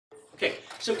Okay,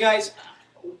 so guys,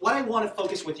 what I want to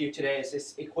focus with you today is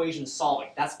this equation solving.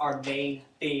 That's our main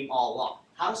theme all along.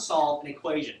 How to solve an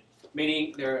equation,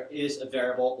 meaning there is a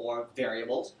variable or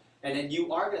variables, and then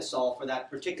you are going to solve for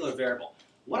that particular variable.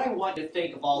 What I want you to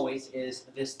think of always is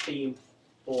this theme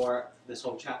for this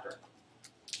whole chapter,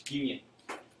 union.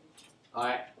 All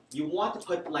right, you want to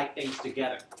put like things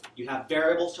together. You have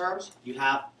variable terms, you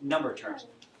have number terms.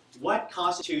 What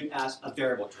constitutes as a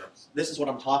variable terms? This is what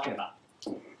I'm talking about.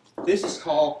 This is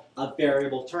called a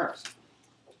variable terms.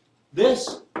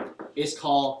 This is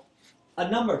called a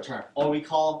number term, or we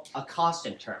call a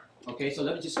constant term. Okay, so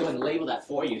let me just go and label that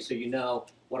for you so you know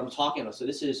what I'm talking about. So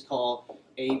this is called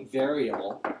a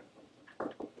variable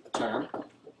term,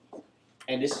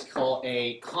 and this is called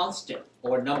a constant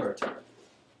or number term.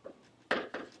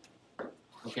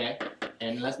 Okay,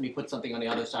 and let me put something on the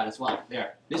other side as well.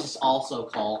 There, this is also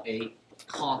called a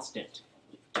constant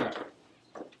term.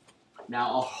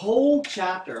 Now, a whole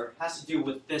chapter has to do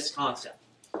with this concept.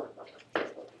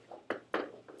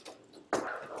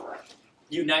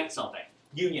 Unite something.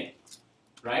 Union.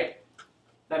 Right?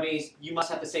 That means you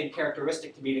must have the same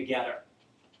characteristic to be together.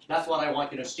 That's what I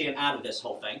want you to understand out of this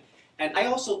whole thing. And I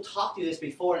also talked to you this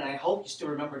before, and I hope you still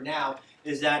remember now,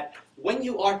 is that when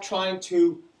you are trying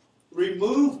to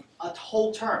remove a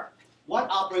whole term, what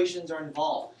operations are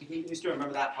involved? You still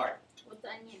remember that part? With the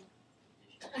onion.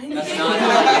 That's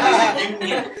not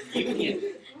union. Union.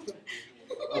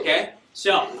 Okay?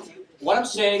 So, what I'm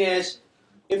saying is,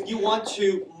 if you want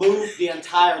to move the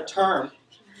entire term,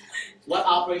 what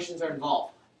operations are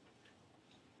involved?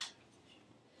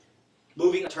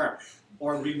 Moving a term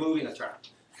or removing a term.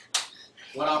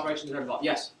 What operations are involved?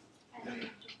 Yes?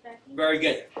 Very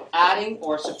good. Adding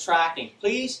or subtracting.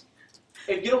 Please,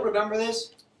 if you don't remember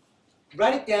this,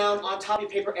 write it down on top of your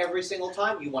paper every single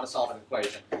time you want to solve an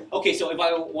equation. Okay, so if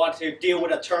I want to deal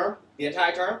with a term, the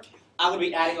entire term, I'm going to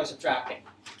be adding or subtracting.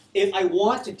 If I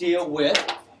want to deal with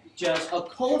just a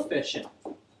coefficient,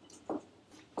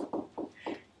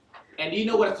 and do you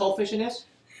know what a coefficient is?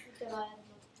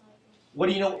 What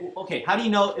do you know? Okay, how do you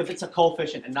know if it's a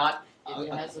coefficient and not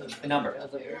a number?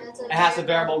 It has a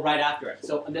variable right after it.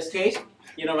 So in this case,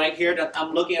 you know right here that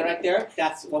I'm looking at right there,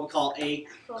 that's what we call a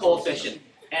coefficient.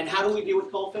 And how do we deal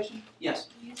with coefficient? Yes?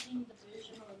 Using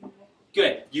division or removal.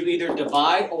 Good. You either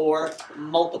divide or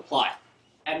multiply.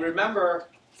 And remember,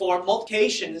 for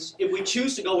multiplications, if we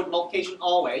choose to go with multiplication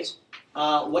always,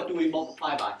 what do we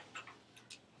multiply by?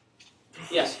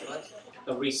 Yes?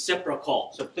 The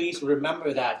reciprocal. So please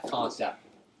remember that concept.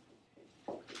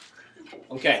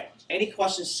 Okay. Any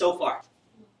questions so far?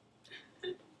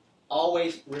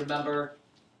 Always remember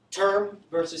term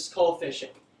versus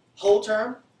coefficient. Whole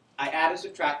term, I add and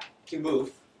subtract to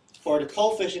move. For the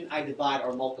coefficient, I divide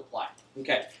or multiply.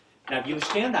 Okay. Now, if you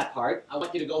understand that part, I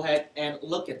want you to go ahead and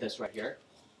look at this right here.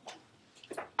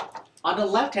 On the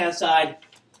left-hand side,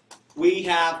 we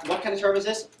have, what kind of term is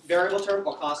this? Variable term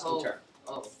or constant term?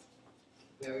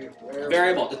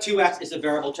 Variable. The 2x is a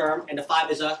variable term, and the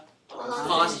 5 is a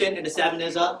constant, and the 7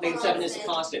 is a, negative 7 is a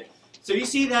constant. So you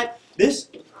see that this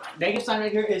negative sign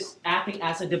right here is acting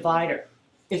as a divider.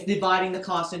 It's dividing the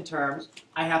constant terms.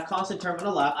 I have constant term on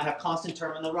the left, I have constant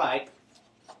term on the right.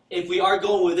 If we are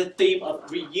going with the theme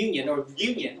of reunion or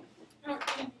union,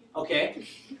 okay,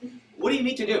 what do you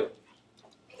need to do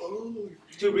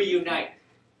to reunite?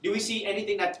 Do we see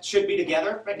anything that should be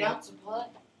together right now?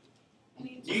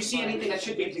 Do you see anything that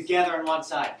should be together on one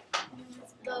side?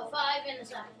 The 5 and the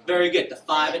 7. Very good, the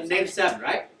 5 and negative 7,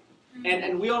 right?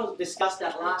 And we all discussed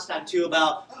that last time too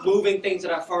about moving things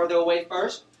that are farther away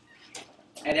first.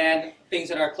 And then things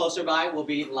that are closer by will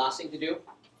be the last thing to do.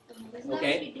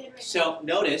 Okay? So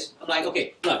notice, I'm like,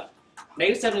 okay, look,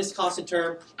 negative 7 is a constant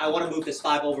term. I want to move this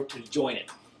 5 over to join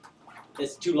it.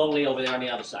 It's too lonely over there on the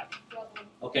other side.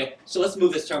 Okay? So let's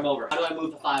move this term over. How do I move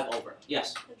the 5 over?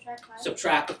 Yes?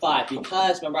 Subtract the 5.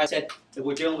 Because, remember I said that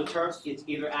we're dealing with terms, it's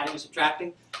either adding or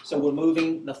subtracting. So we're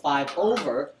moving the 5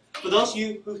 over. For those of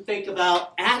you who think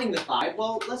about adding the 5,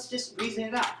 well, let's just reason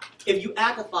it out. If you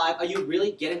add the 5, are you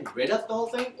really getting rid of the whole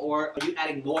thing, or are you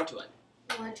adding more to it?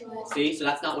 More to it. See, so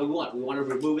that's not what we want. We want to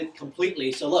remove it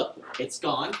completely. So look, it's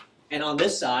gone. And on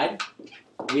this side,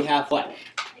 we have what?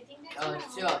 I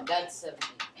think That's 7.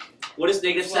 What is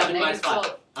negative 7 minus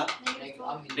 5? Huh?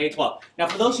 Negative 12. Now,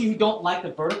 for those of you who don't like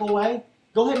the vertical way,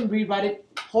 go ahead and rewrite it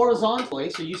horizontally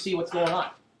so you see what's going on.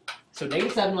 So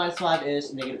negative 7 minus 5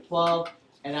 is negative 12.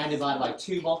 And I divide by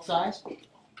 2 both sides.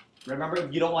 Remember,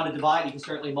 if you don't want to divide, you can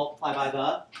certainly multiply by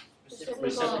the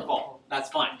reciprocal. That's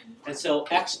fine. And so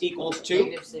x equals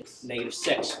to? -6. Negative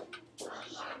 6.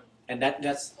 And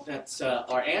that's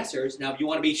our answers. Now, if you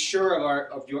want to be sure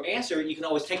of your answer, you can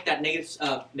always take that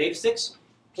negative 6,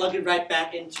 plug it right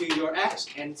back into your x,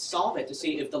 and solve it to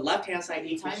see if the left-hand side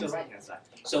equals the right-hand side.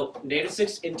 So negative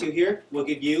 6 into here will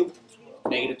give you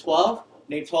negative 12.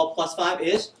 Negative 12 plus 5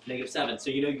 is negative 7. So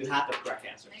you know you have the correct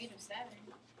answer. -7.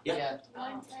 Yeah.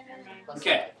 1/7.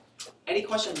 Okay. Any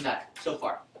questions on that so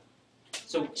far?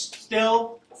 So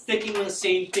still sticking with the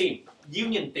same theme,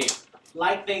 union theme.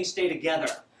 Like things stay together.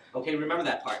 Okay, remember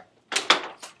that part.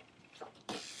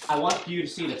 I want you to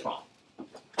see this problem.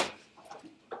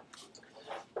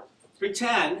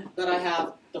 Pretend that I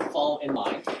have the following in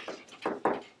mind. Write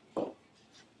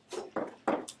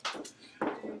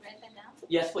that down.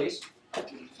 Yes, please.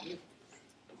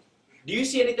 Do you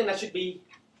see anything that should be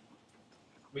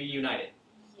reunited?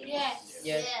 Yes.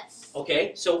 Yes.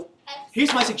 Okay, so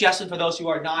here's my suggestion for those who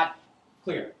are not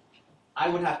clear. I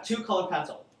would have 2 colored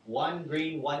pencils. One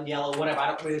green, one yellow, whatever, I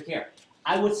don't really care.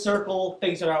 I would circle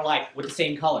things that are alike with the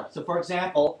same color. So for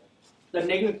example, the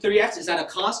negative 3x, is that a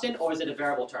constant or is it a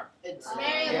variable term? It's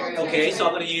Variable. Okay, so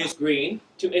I'm going to use green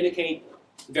to indicate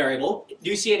variable. Do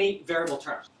you see any variable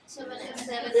terms? 7.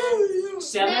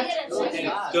 7? Negative Oh, six.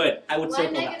 God. Good, I would Why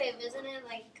circle that. negative? Isn't it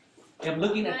like I'm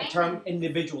looking at the term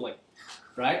individually,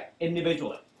 right?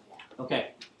 Individually.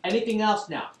 Okay, anything else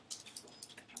now?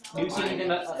 Do you see anything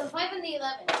that, the 5 and the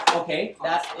 11? okay,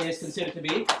 that is considered to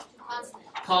be Constant.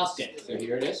 constant. So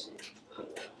here it is.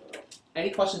 Any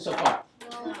questions so far?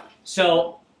 No.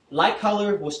 So, light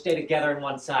color will stay together on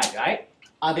one side, right?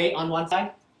 Are they on one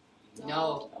side?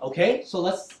 No. Okay, so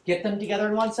let's get them together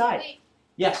on one side. Wait,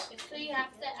 Yes. so you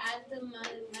have to add the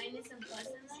minus and plus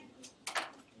in there?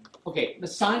 Okay, the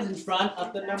signs in front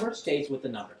of the number stays with the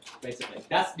number, basically.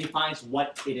 That defines what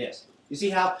it is. You see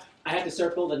how I have to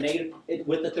circle the negative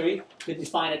with the 3 to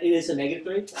define it is a negative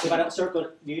 3? If I don't circle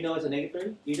it, do you know it's a negative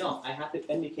 3? You don't. I have to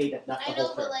indicate that that's the I whole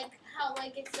know, but term. like how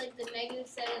like it's like the negative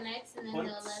 7x and then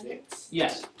the 11.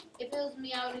 Yes. If it was me,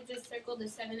 I would have just circled the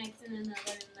 7x and then the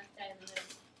 11 left out in the middle.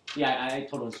 Yeah, I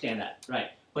totally understand that.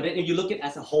 Right. But if you look at it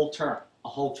as a whole term.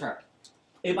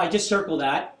 If I just circle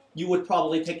that, you would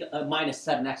probably take a minus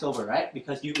 7x over, right?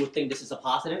 Because you would think this is a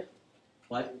positive.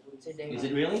 What? Is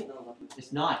it really?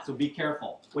 It's not, so be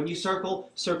careful. When you circle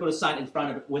the sign in front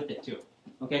of it with it too.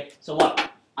 Okay, so look,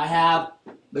 I have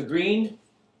the green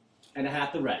and I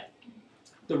have the red.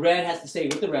 The red has to stay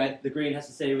with the red, the green has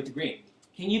to stay with the green.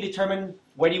 Can you determine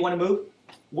where do you want to move?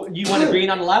 Do you want the green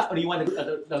on the left or do you want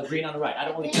the green on the right? I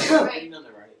don't really care. Right.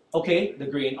 Okay, the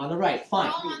green on the right, fine.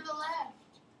 No, on the left.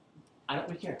 I don't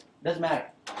really care, doesn't matter.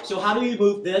 So how do you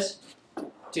move this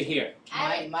to here?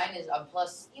 Mine is a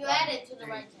plus. You add it to the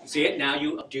right side. See it? Now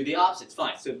you do the opposite.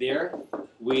 Fine. So there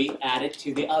we add it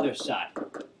to the other side.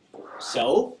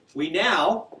 So we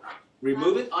now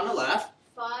remove it on the left.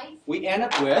 5, We end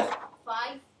up with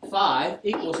 5 5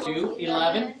 equals to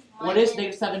 11. What is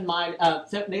negative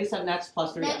 7x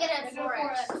plus 3x? Negative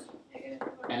 4x.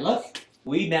 And look,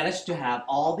 we managed to have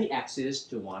all the x's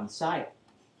to one side.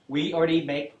 We already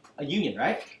make a union,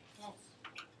 right? Yes.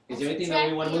 Is there anything that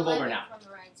we want to move over now? From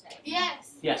the right side.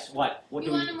 Yes. Yes, what? What We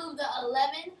do we, want to move the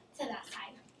 11 to that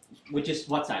side. which is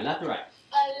what side? Left or right?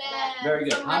 11. Very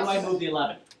good. How do I move the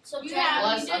 11? So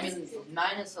Plus,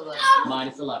 minus 11.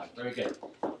 Minus 11. Very good.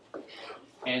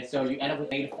 And so you end up with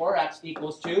negative 4x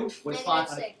equals to, what is 5?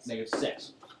 Negative 6. Negative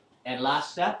 6. And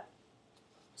last step,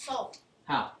 So,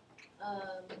 how?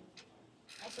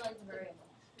 I feel like the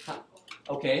variable.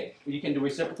 Okay, you can do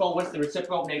reciprocal. What's the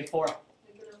reciprocal of negative 4?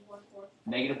 Negative 1/4.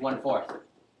 Negative 1/4.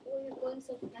 Oh, you're going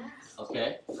so fast.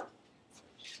 Okay.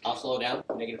 I'll slow down.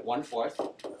 Negative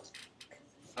 1/4.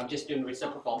 I'm just doing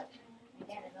reciprocal. I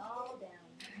got it all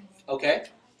down. Okay.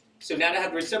 So now that I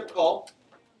have reciprocal,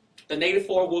 the negative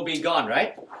 4 will be gone,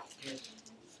 right?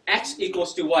 X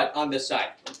equals to what on this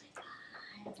side?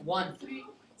 1.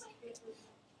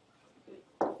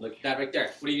 Look at that right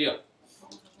there. What do you do?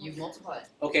 You multiply it.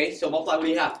 Okay, so multiply, what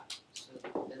do you have?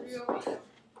 So that's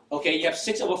Okay, you have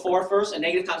 6 over 4 first. A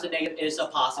negative times a negative is a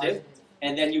positive.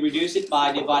 And then you reduce it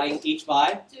by dividing each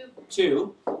by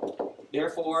 2.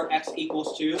 Therefore, x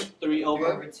equals to 3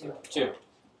 over 2. 2.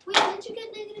 Wait, did you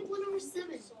get negative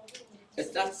 1/7?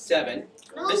 It's not 7.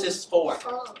 No. This is 4.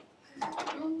 Oh.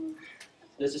 Mm.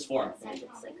 This is 4. Six.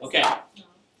 Okay,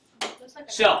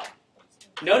 so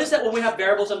notice that when we have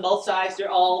variables on both sides, they're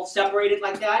all separated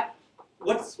like that.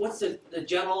 What's the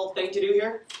general thing to do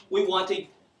here? We want to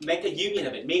make a union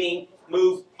of it, meaning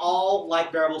move all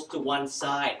like variables to one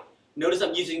side. Notice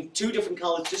I'm using 2 different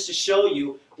colors just to show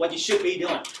you what you should be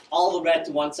doing. All the red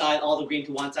to one side, all the green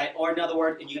to one side, or in other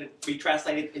words, if you're going to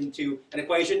retranslate it into an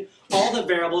equation, all the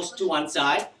variables to one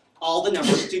side, all the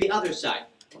numbers to the other side.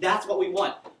 That's what we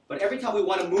want. But every time we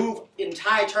want to move the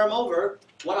entire term over,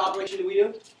 what operation do we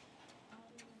do?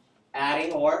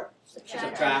 Adding or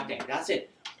subtracting. That's it.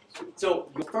 So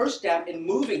the first step in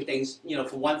moving things,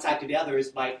 from one side to the other is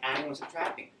by adding or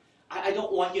subtracting. I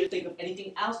don't want you to think of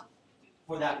anything else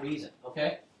for that reason,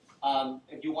 okay?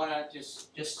 If you want to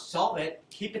just solve it,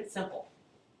 keep it simple.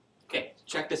 Okay,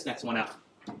 check this next one out.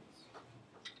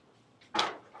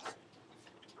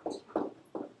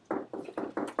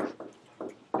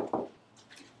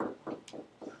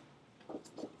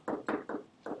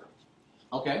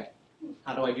 Okay,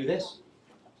 how do I do this?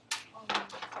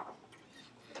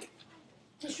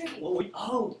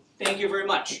 Thank you very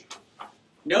much.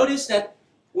 Notice that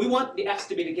we want the x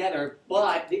to be together,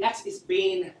 but the x is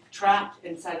being trapped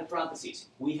inside the parentheses.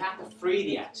 We have to free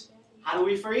the x. How do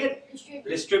we free it?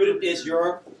 Distributive is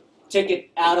your ticket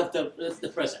out of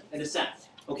the prison, in a sense.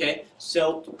 Okay,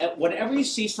 so whenever you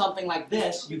see something like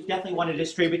this, you definitely want to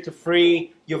distribute to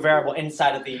free your variable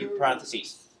inside of the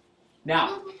parentheses.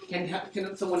 Now,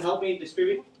 can someone help me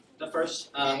distribute the first?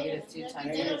 Negative 2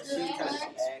 times x.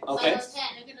 Okay.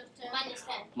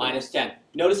 Minus 10.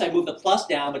 Notice I moved the plus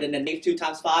down, but then the negative 2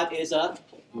 times 5 is a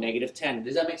negative 10.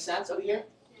 Does that make sense over here?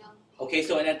 Yeah. Okay,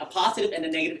 so and then a positive and a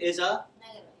negative is a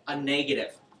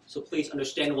negative. So please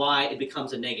understand why it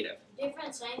becomes a negative.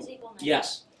 Different signs equal negative.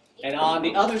 Yes. And on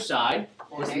the other side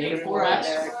is negative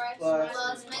 4x,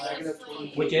 Plus negative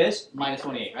 28. which is minus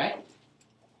 28, right?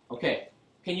 Okay.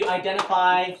 Can you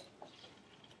identify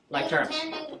like terms? Negative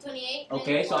 10, negative 28.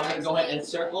 Okay, so I'm going to go ahead and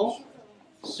circle.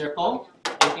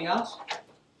 Anything else?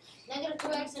 Negative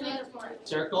 2x and negative 4.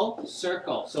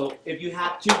 Circle. So if you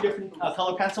have two different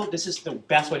color pencils, this is the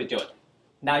best way to do it.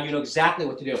 Now you know exactly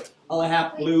what to do. Oh, I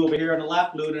have blue over here on the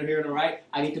left, blue over here on the right.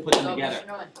 I need to put them together.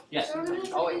 Yes.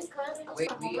 Oh, wait. Wait,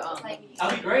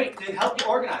 That'd be great to help you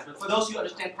organize. But for those who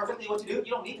understand perfectly what to do,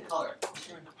 you don't need to color it.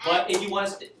 But if you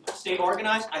want to stay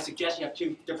organized, I suggest you have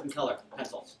two different color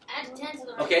pencils. Add 10 to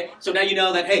the right. Okay? So now you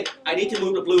know that, hey, I need to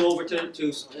move the blue over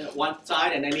to one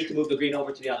side, and I need to move the green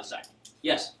over to the other side.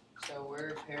 Yes? So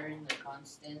we're pairing the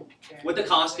constant term With the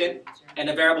constant and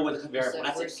the variable with the variable.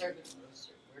 That's it.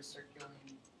 We're circling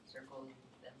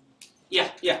them.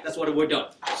 Yeah, that's what we're doing.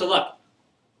 So look,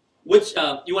 which,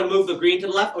 you want to move the green to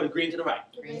the left or the green to the right?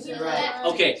 Green to the right.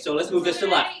 Okay, so let's move this to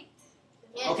the left.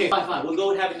 Yes. Okay, fine. We'll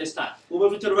go and have it this time. We'll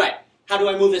move it to the right. How do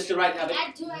I move this to the right? Have it?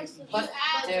 Add 2x to Plus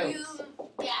add 2.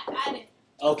 Yeah, add it.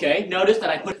 Okay, notice that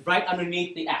I put it right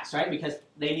underneath the x, right? Because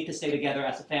they need to stay together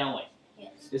as a family.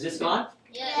 Yes. Is this gone?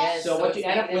 Yes. So what you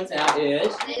end up with now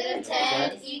is Negative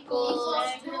 10 equals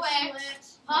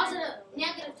 2x. Positive.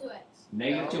 Negative 2x.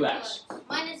 negative 2x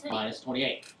Minus 28. minus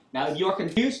 28. Now, if you're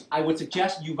confused, I would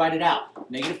suggest you write it out.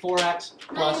 Negative 4x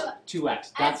plus 2x.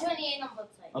 Add That's 28 on both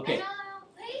sides. okay. Wait,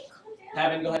 calm down.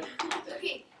 Kevin, go ahead.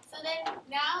 Okay, so then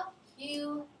now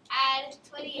you add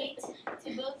 28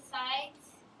 to both sides.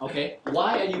 Okay.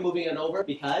 Why are you moving it over?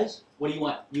 Because what do you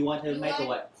want? You want to You make a want-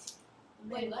 what?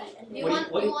 Wait, what? You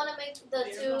want- You want to make the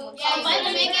two. Yeah, you want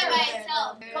to make it by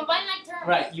itself. Combine like terms.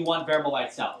 Right. You want variable by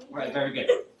itself. Right. Very good.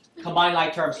 Combine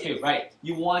like terms too. Right.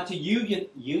 You want to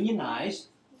unionize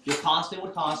your constant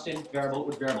with constant, variable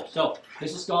with variable. So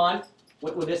this is gone.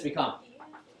 What would this become?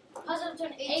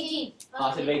 Positive 18.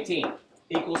 Positive 18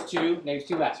 equals to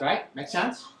negative 2x, right? Make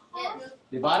sense? Yes.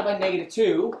 Divided by negative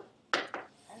 2, And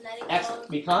that x equals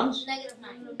becomes? negative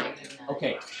 9. Negative 9.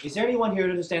 Okay. Is there anyone here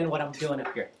to understand what I'm doing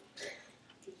up here?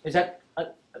 Is that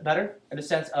better in the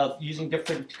sense of using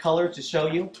different colors to show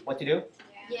you what to do?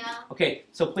 Yeah. Okay,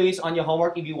 so please on your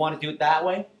homework, if you want to do it that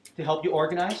way to help you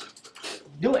organize,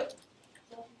 do it.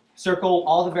 Circle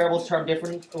all the variables term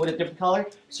different with a different color.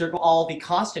 Circle all the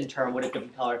constant term with a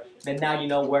different color. Then now you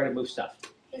know where to move stuff.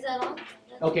 Is that all?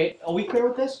 Okay, are we clear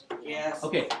with this? Yes.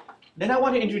 Okay. Then I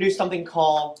want to introduce something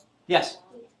called, yes.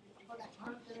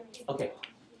 Okay.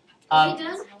 Are we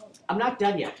done? I'm not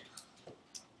done yet.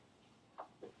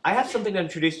 I have something to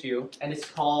introduce to you, and it's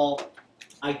called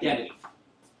identity.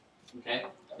 Okay?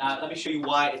 Now, let me show you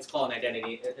why it's called an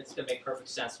identity. It's going to make perfect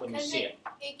sense when you see it.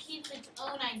 It keeps its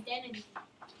own identity.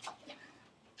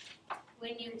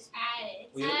 When you add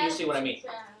it. You see what I mean.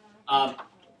 Uh,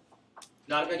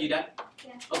 Naga, you done?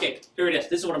 Yeah. Okay, here it is.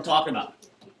 This is what I'm talking about.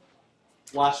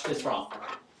 Watch this from.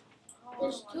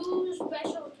 There's two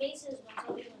special cases.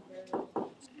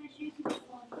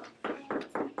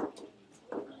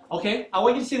 Okay, I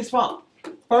want you to see this from.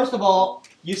 First of all,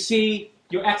 you see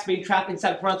your x being trapped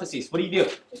inside parentheses. What do you do?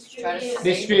 Try to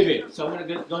Distribute. So I'm going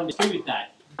to go and distribute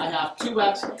that. I have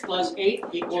 2x plus 8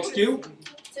 equals 2.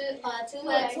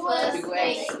 2x plus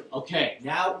 2x. Okay,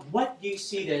 now what do you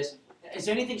see this? Is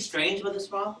there anything strange with this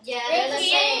from? Yeah, they're the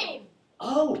same.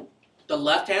 Oh, the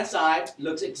left-hand side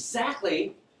looks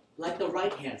exactly like the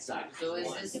right-hand side. So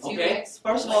is this two Okay. X?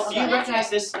 First of all, do you Symmetric. recognize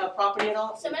this property at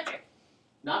all? Symmetric.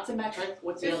 Not symmetric.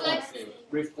 What's the other one? Reflexive.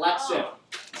 Reflexive.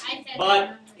 I said But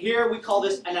that. here we call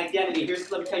this an identity.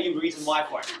 Let me tell you the reason why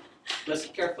for it.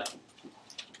 Listen carefully.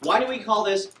 Why do we call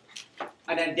this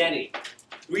an identity?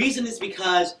 Reason is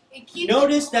because It keeps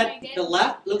notice it that going the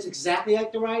left looks exactly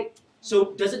like the right.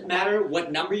 So does it matter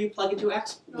what number you plug into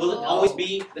X? Will it No. always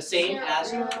be the same Zero.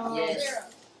 as? Yes. Zero.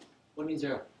 What do you mean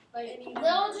 0?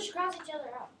 They'll just cross each other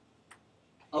out.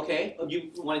 Okay,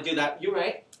 you want to do that? You're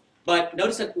right. But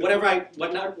notice that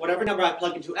whatever number I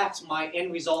plug into X, my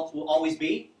end result will always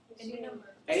be. Any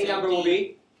number. Any number will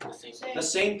be the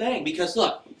same thing. Because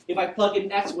look, if I plug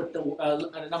in X with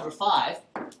the number 5,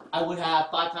 I would have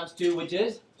 5 times 2, which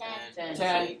is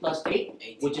 10 plus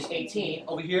 8, which is 18.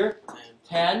 Over here,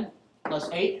 10 plus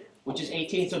 8, which is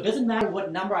 18. So it doesn't matter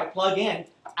what number I plug in,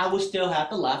 I will still have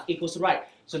the left equals the right.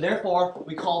 So therefore,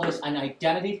 we call this an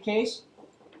identity case.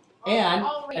 And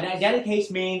an identity case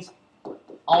means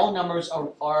all numbers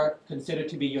are considered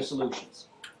to be your solutions.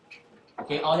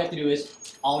 Okay, all you have to do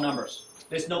is all numbers.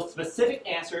 There's no specific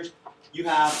answers. You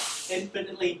have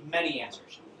infinitely many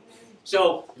answers.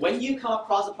 So when you come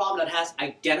across a problem that has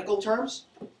identical terms,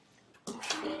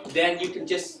 then you can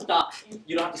just stop.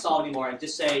 You don't have to solve anymore and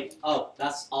just say, oh,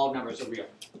 that's all numbers are real.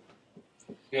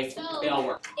 Okay, So- they all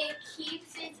work. It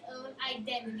keeps its own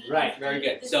identity. Right, very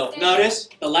good. The So same- notice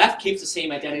the left keeps the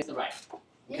same identity as the right.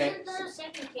 Okay. Isn't there a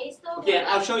second case though? Okay,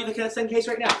 I'll show you the second case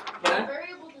right now. Can I?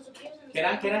 Variable disappears in the Can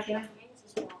I? second Can I? case Can I? and remains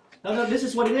as well. No, this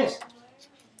is what it is.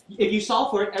 If you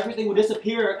solve for it, everything will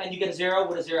disappear and you get a 0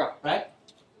 with a 0, right?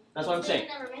 That's what I'm saying.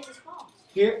 Then it remains as false.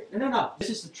 Here, no. This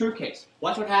is the true case.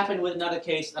 Watch what happened with another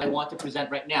case that I want to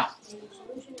present right now. The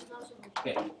solution is no solution.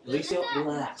 Okay, Alicia,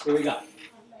 relax. Here we go.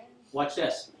 Watch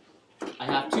this. I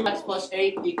have 2x plus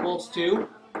 8 equals to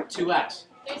 2x.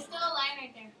 There's still a line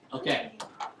right there. Okay.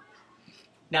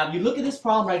 Now, if you look at this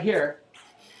problem right here,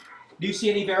 do you see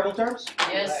any variable terms?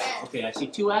 Yes. Okay, I see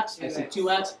 2x, I see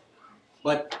 2x,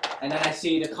 and then I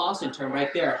see the constant term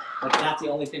right there, but that's the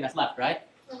only thing that's left, right?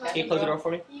 Can you close the door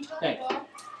for me? Thanks.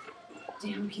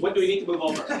 What do we need to move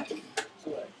over?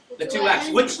 The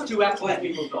 2x. Which 2x will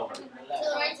be moved over? To the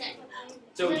right side.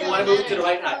 So you want to move it to the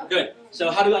right side. Good. So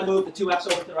how do I move the 2x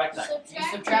over to the right side?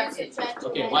 subtract it.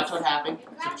 Okay, watch what happened.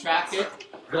 Subtract it.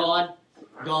 Gone.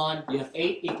 Gone. You have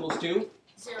 8 equals to.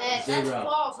 That's Zero.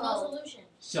 false. No solution.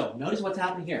 So notice what's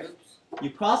happening here. You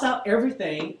cross out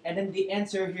everything, and then the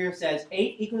answer here says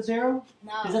 8 equals 0.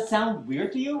 Does No. that sound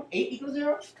weird to you? 8 equals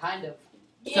 0? Kind of.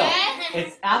 So,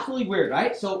 it's absolutely weird,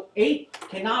 right? So 8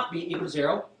 cannot be equal to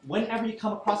 0. Whenever you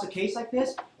come across a case like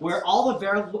this, where all the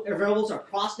variables are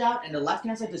crossed out and the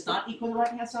left-hand side does not equal the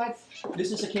right-hand side,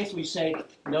 this is a case where you say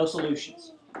no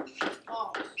solutions.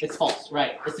 False. It's false,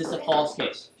 right? This is a false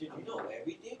case. Did you know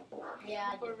everything?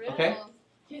 Yeah. For real? Okay.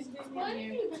 What did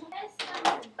you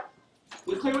test?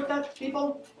 We clear with that,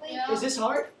 people? Yeah. Is this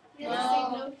hard?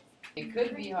 No. It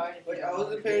could be hard if Wait, you I don't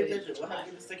wasn't do paying it. attention. What happened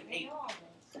to the second 8?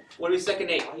 What is second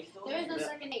 8? Why you still There is no that-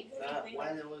 second 8.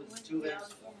 Why there was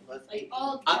 2x plus 8?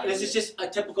 This is just a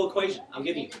typical equation. I'm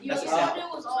giving you. That's a Yeah.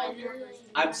 sample. was all yours.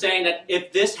 I'm saying that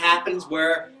if this happens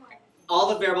where all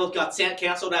the variables got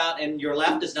canceled out and your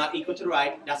left is not equal to the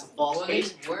right, that's a false Will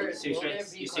case. there- will So you there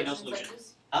say- be you say no questions like solution.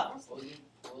 this? Huh?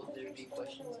 Will there be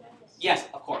questions like this? Yes,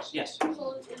 of course, yes.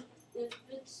 So if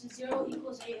it's 0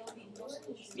 equals 8, it'll be no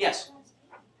solution. Yes.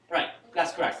 Right,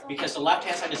 that's correct. Because the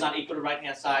left-hand side does not equal the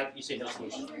right-hand side, you say no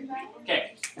solution. Okay,